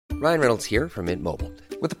Ryan Reynolds here from Mint Mobile.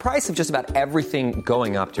 With the price of just about everything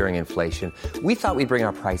going up during inflation, we thought we'd bring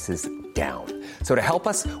our prices down. So to help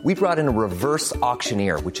us, we brought in a reverse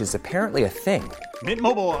auctioneer, which is apparently a thing. Mint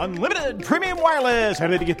Mobile Unlimited Premium Wireless. How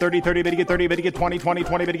to get 30, 30, bit to get 30, bit to get 20, 20,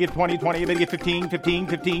 20, bit to get 20, 20, bit to get 15, 15,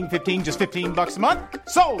 15, 15, just $15 a month?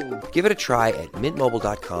 Sold! Give it a try at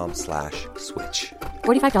mintmobile.com/switch.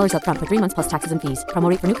 $45 up front for 3 months plus taxes and fees. Promo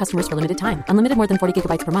rate for new customers for limited time. Unlimited more than 40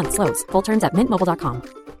 gigabytes per month. Slows full terms at mintmobile.com.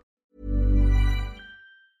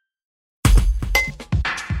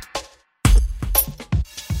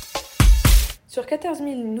 Sur 14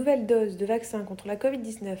 000 nouvelles doses de vaccins contre la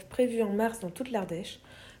Covid-19 prévues en mars dans toute l'Ardèche,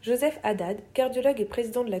 Joseph Haddad, cardiologue et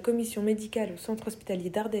président de la commission médicale au centre hospitalier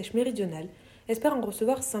d'Ardèche méridionale, espère en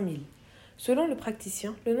recevoir 5 000. Selon le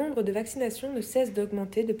praticien, le nombre de vaccinations ne cesse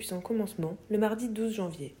d'augmenter depuis son commencement, le mardi 12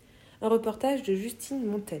 janvier. Un reportage de Justine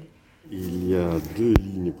Montel. Il y a 2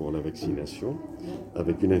 lignes pour la vaccination,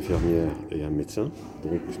 avec une infirmière et un médecin,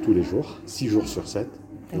 donc tous les jours, 6 jours sur 7.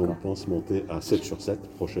 D'accord. On pense monter à 7 sur 7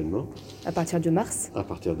 prochainement. À partir de mars ? À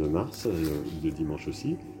partir de mars, de dimanche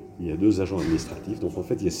aussi. Il y a 2 agents administratifs, donc en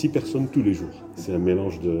fait il y a 6 personnes tous les jours. C'est un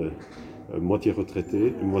mélange de moitié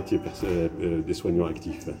retraités, moitié des soignants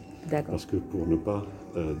actifs. D'accord. Parce que pour ne pas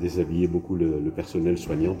déshabiller beaucoup le personnel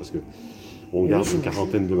soignant, parce que on garde une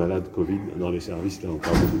quarantaine de malades Covid dans les services, là on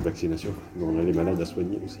parle beaucoup de vaccination, mais on a les malades à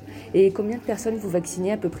soigner aussi. Et combien de personnes vous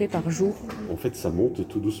vaccinez à peu près par jour ? En fait ça monte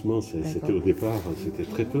tout doucement, c'était au départ, c'était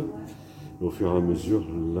très peu. Mais au fur et à mesure,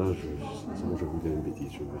 là, je vous dis une bêtise,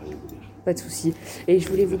 je ne vais rien vous dire. Pas de souci. Et je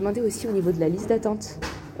voulais vous demander aussi au niveau de la liste d'attente.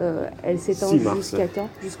 Elle s'étend jusqu'à quand ?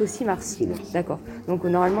 Jusqu'au 6 mars. 6 mars. D'accord. Donc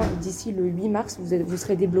normalement, d'ici le 8 mars, vous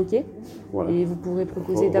serez débloqué. Voilà. Et vous pourrez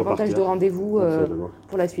proposer davantage de rendez-vous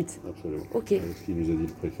pour la suite. Absolument. Ok. Ce qu'il nous a dit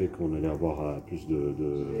le préfet, qu'on allait avoir plus de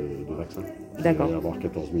vaccins. D'accord. On allait avoir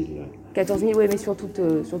 14 000. 14 000, oui, mais sur toute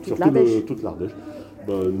l'Ardèche. Toute l'Ardèche.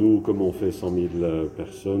 Nous, comme on fait 100 000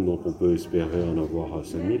 personnes, donc on peut espérer en avoir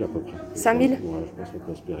 5 000 à peu près. 5 000 ? Ouais, je pense qu'on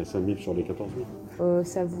peut espérer 5 000 sur les 14 000.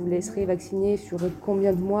 Ça vous laisserait vacciner sur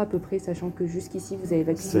combien de mois à peu près, sachant que jusqu'ici vous avez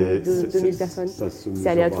vacciné 2 000 personnes ? C'est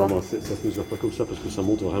aléatoire ? Ça ne se mesure pas comme ça parce que ça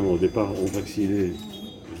monte vraiment. Au départ, on vaccinait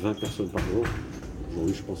 20 personnes par jour.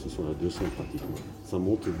 Aujourd'hui, je pense qu'ils sont à 200 pratiquement. Ça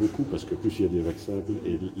monte beaucoup parce que plus il y a des vaccins,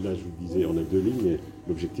 et là je vous disais, on a 2 lignes, mais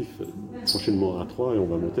l'objectif prochainement à 3 et on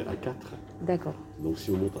va monter à 4. D'accord. Donc si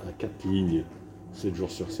on monte à 4 lignes, 7 jours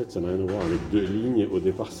sur 7, ça n'a rien à voir avec 2 lignes, au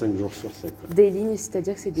départ 5 jours sur 7. Des lignes,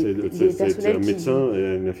 c'est-à-dire que c'est des personnels c'est un médecin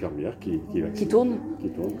et une infirmière qui vaccinent. Qui tournent ? Qui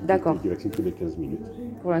tournent. D'accord. Qui vaccinent tous les 15 minutes.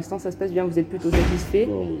 Pour l'instant, ça se passe bien, vous êtes plutôt satisfait ?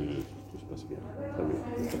 Non, tout se passe bien. Très bien.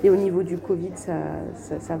 Et au niveau du Covid,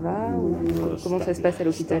 ça va ou comment ça se passe à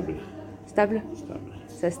l'hôpital ? Stable ?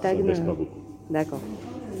 Ça stagne ? Ça ne baisse pas beaucoup. D'accord.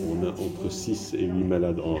 On a entre 6 et 8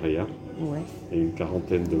 malades en réa et une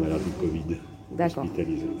quarantaine de malades du Covid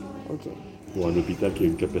hospitalisés. Ok. Pour un hôpital qui a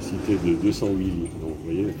une capacité de 208 lits. Donc vous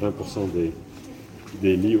voyez, 20%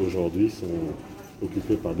 des lits aujourd'hui sont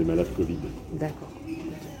occupés par des malades Covid. D'accord.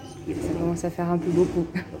 Ça commence à faire un peu beaucoup.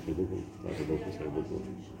 Ça fait beaucoup.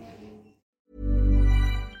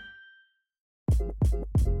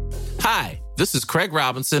 Hi, this is Craig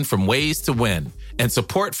Robinson from Ways to Win, and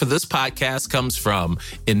support for this podcast comes from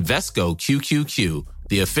Invesco QQQ,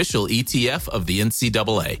 the official ETF of the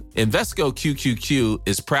NCAA. Invesco QQQ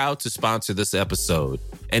is proud to sponsor this episode,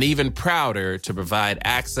 and even prouder to provide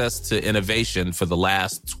access to innovation for the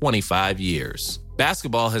last 25 years.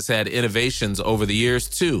 Basketball has had innovations over the years,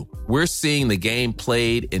 too. We're seeing the game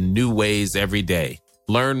played in new ways every day.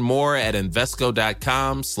 Learn more at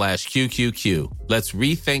Invesco.com/QQQ. Let's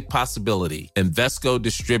rethink possibility. Invesco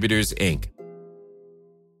Distributors, Inc.